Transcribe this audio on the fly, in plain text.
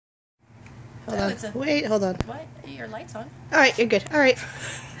Hold on. Wait, hold on. What? Your light's on. Alright, you're good. Alright.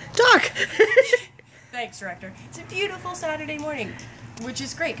 Talk! Thanks, Director. It's a beautiful Saturday morning, which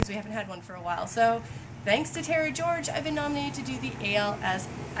is great because we haven't had one for a while. So, thanks to Tara George, I've been nominated to do the ALS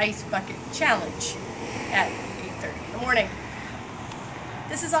Icebucket Challenge at 8:30 in the morning.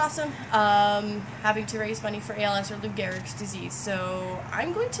 This is awesome, having to raise money for ALS or Lou Gehrig's disease. So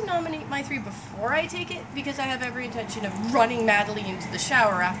I'm going to nominate my 3 before I take it because I have every intention of running madly into the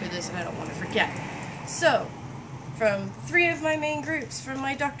shower after this and I don't want to forget. So, from 3 of my main groups, from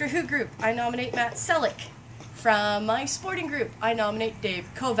my Doctor Who group, I nominate Matt Sellick. From my sporting group, I nominate Dave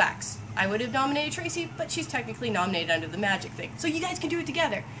Kovacs. I would have nominated Tracy, but she's technically nominated under the magic thing. So you guys can do it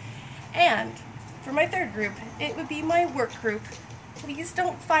together. And for my 3rd group, it would be my work group. Please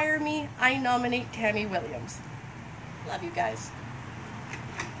don't fire me. I nominate Tammy Williams. Love you guys.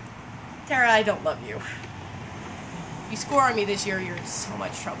 Tara, I don't love you. You score on me this year, you're in so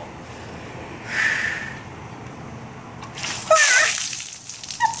much trouble.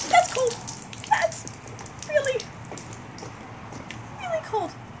 That's cold. That's really, really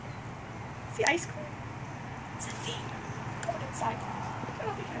cold. Is the ice cold? Is it the Go inside. Turn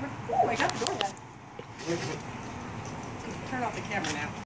off the camera. Oh, I got the door then. Turn off the camera now.